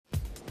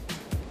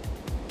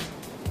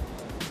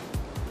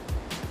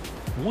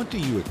What do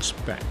you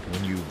expect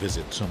when you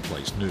visit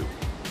someplace new?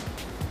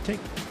 Take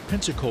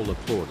Pensacola,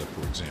 Florida,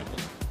 for example.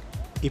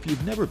 If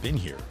you've never been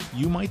here,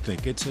 you might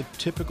think it's a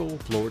typical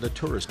Florida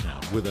tourist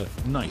town with a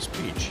nice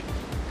beach.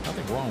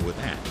 Nothing wrong with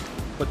that.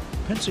 But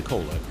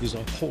Pensacola is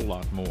a whole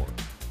lot more.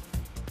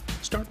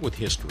 Start with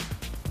history.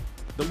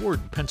 The word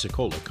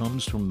Pensacola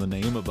comes from the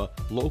name of a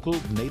local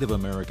Native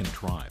American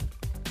tribe.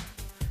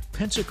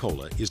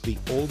 Pensacola is the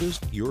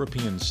oldest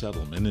European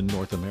settlement in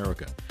North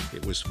America.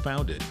 It was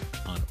founded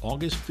on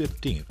August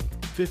 15,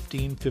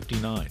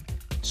 1559,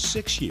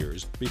 6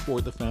 years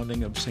before the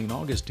founding of St.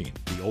 Augustine,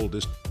 the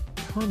oldest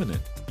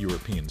permanent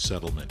European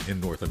settlement in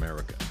North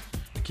America.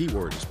 The key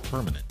word is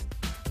permanent.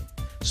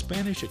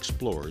 Spanish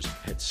explorers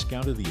had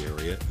scouted the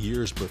area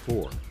years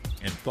before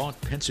and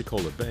thought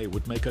Pensacola Bay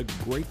would make a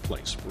great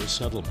place for a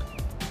settlement.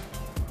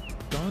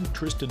 Don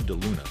Tristan de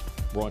Luna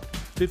brought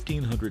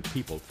 1,500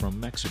 people from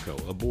Mexico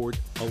aboard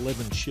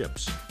 11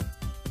 ships.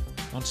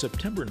 On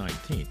September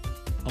 19th,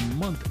 a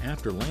month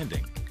after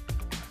landing,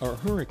 a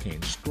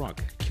hurricane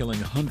struck, killing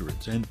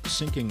hundreds and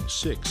sinking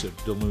 6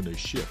 of de Luna's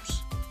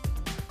ships.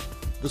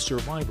 The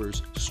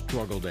survivors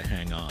struggled to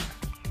hang on,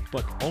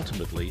 but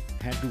ultimately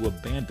had to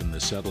abandon the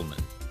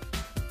settlement.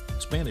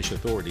 Spanish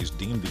authorities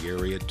deemed the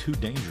area too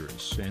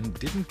dangerous and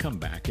didn't come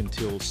back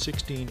until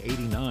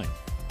 1689,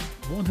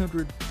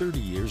 130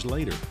 years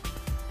later.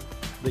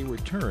 They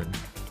returned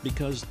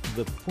because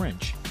the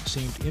French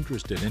seemed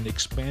interested in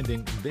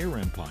expanding their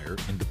empire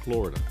into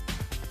Florida.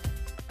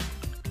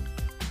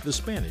 The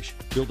Spanish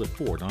built a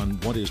fort on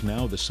what is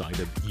now the site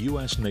of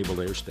U.S.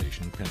 Naval Air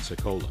Station,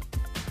 Pensacola.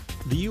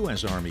 The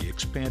U.S. Army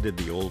expanded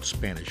the old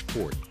Spanish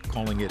fort,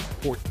 calling it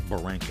Fort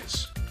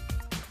Barrancas.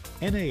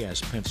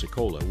 NAS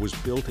Pensacola was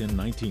built in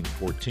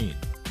 1914.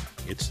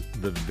 It's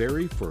the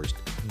very first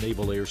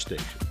Naval Air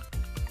Station.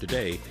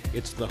 Today,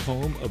 it's the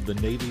home of the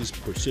Navy's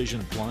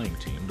precision flying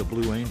team, the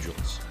Blue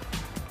Angels.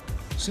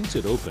 Since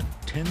it opened,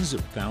 tens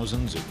of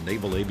thousands of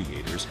naval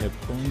aviators have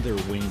earned their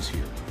wings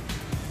here.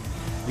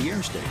 The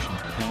air station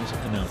has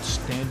an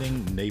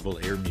outstanding Naval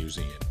Air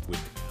Museum with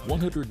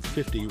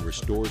 150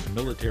 restored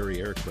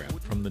military aircraft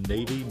from the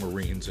Navy,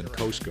 Marines, and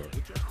Coast Guard.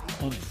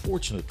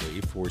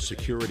 Unfortunately, for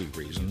security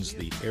reasons,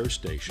 the air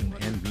station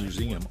and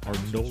museum are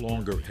no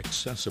longer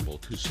accessible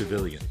to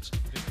civilians.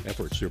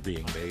 Efforts are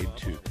being made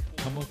to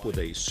come up with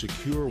a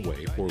secure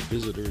way for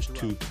visitors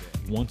to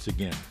once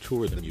again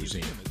tour the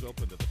museum.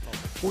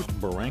 Fort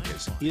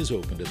Barrancas is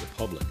open to the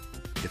public.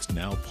 It's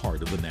now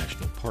part of the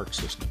National Park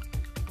System.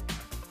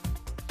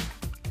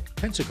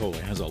 Pensacola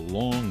has a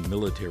long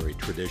military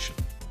tradition.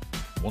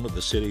 One of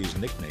the city's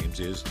nicknames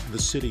is the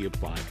City of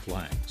Five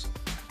Flags.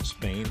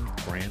 Spain,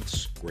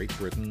 France, Great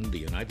Britain, the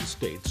United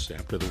States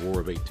after the War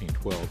of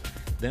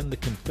 1812, then the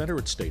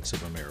Confederate States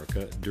of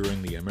America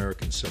during the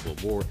American Civil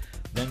War,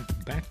 then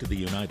back to the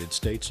United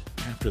States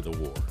after the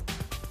war.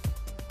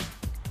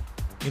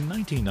 In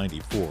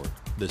 1994,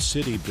 the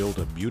city built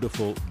a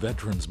beautiful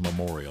Veterans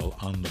Memorial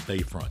on the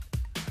bayfront.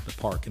 The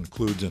park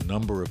includes a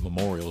number of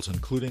memorials,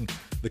 including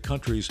the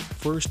country's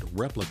first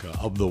replica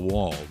of the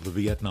wall, the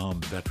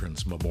Vietnam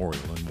Veterans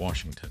Memorial in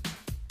Washington.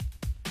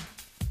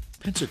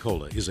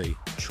 Pensacola is a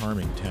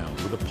charming town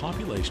with a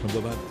population of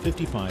about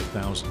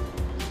 55,000.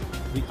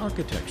 The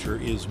architecture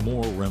is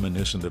more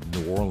reminiscent of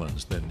New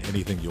Orleans than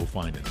anything you'll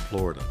find in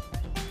Florida.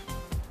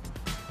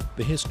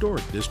 The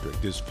historic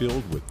district is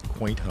filled with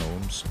quaint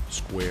homes,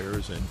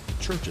 squares, and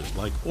churches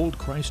like Old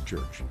Christ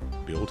Church,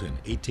 built in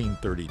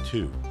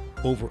 1832,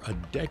 over a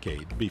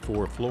decade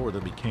before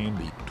Florida became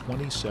the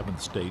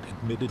 27th state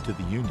admitted to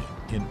the Union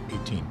in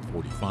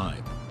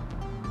 1845.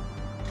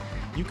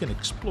 You can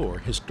explore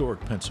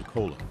historic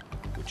Pensacola,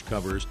 which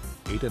covers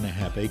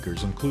 8.5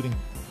 acres, including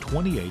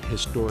 28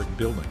 historic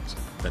buildings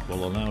that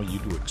will allow you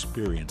to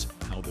experience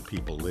how the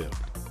people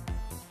lived.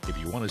 If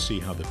you want to see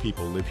how the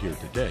people live here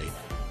today,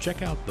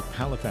 check out the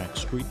Halifax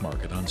Street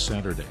Market on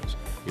Saturdays.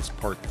 It's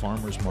part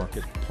farmers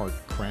market, part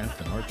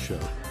craft and art show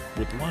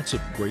with lots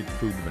of great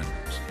food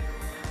vendors.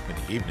 In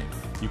the evening,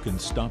 you can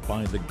stop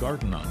by the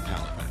Garden on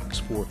Halifax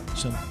for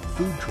some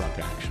food truck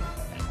action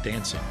and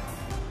dancing.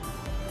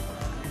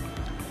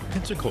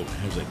 Pensacola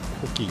has a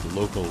quirky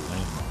local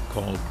landmark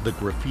called the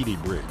Graffiti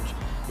Bridge.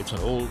 It's an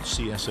old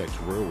CSX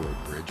railroad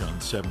bridge on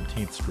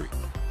 17th Street.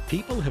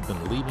 People have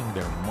been leaving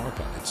their mark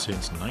on it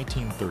since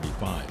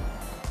 1935.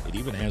 It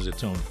even has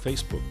its own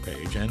Facebook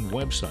page and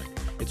website.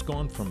 It's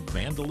gone from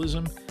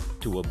vandalism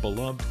to a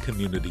beloved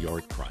community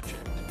art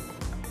project.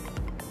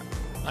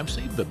 I've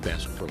saved the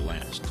best for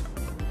last.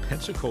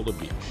 Pensacola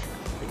Beach.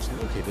 It's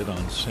located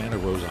on Santa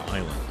Rosa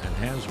Island and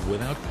has,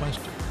 without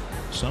question,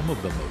 some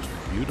of the most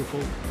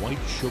beautiful white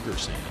sugar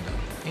sand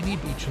of any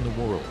beach in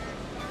the world.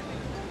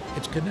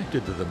 It's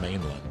connected to the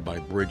mainland by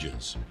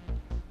bridges.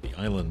 The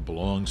island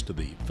belongs to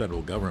the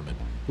federal government,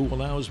 who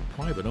allows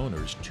private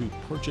owners to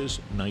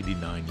purchase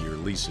 99-year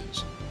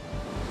leases.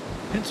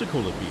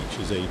 Pensacola Beach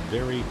is a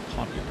very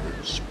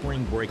popular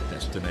spring break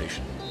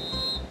destination.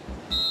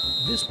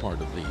 This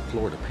part of the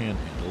Florida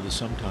Panhandle is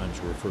sometimes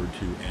referred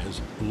to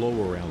as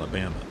Lower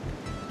Alabama.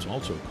 It's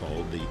also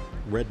called the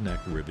Redneck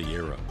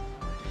Riviera.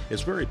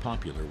 is very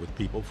popular with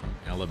people from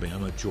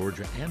Alabama,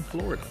 Georgia, and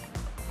Florida.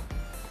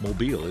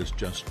 Mobile is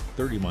just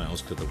 30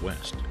 miles to the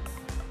west.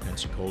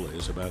 Pensacola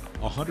is about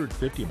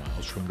 150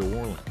 miles from New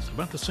Orleans,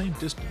 about the same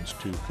distance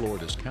to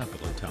Florida's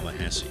capital,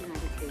 Tallahassee.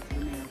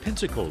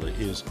 Pensacola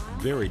is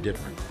very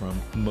different from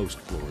most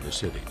Florida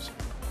cities.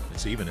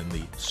 It's even in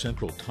the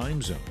central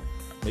time zone,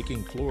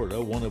 making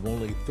Florida one of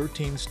only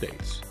 13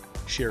 states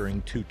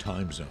sharing 2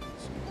 time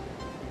zones.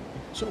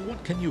 So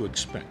what can you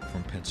expect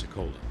from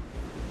Pensacola?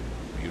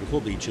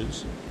 Beautiful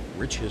beaches,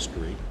 rich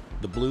history,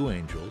 the Blue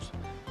Angels,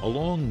 a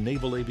long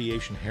naval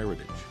aviation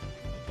heritage,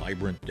 a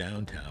vibrant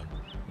downtown,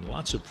 and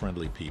lots of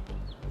friendly people.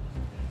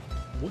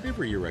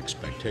 Whatever your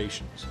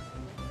expectations,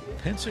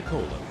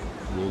 Pensacola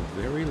will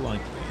very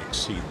likely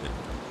exceed them.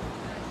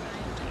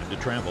 Time to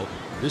travel.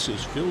 This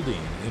is Phil Dean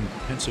in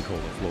Pensacola,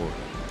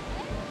 Florida.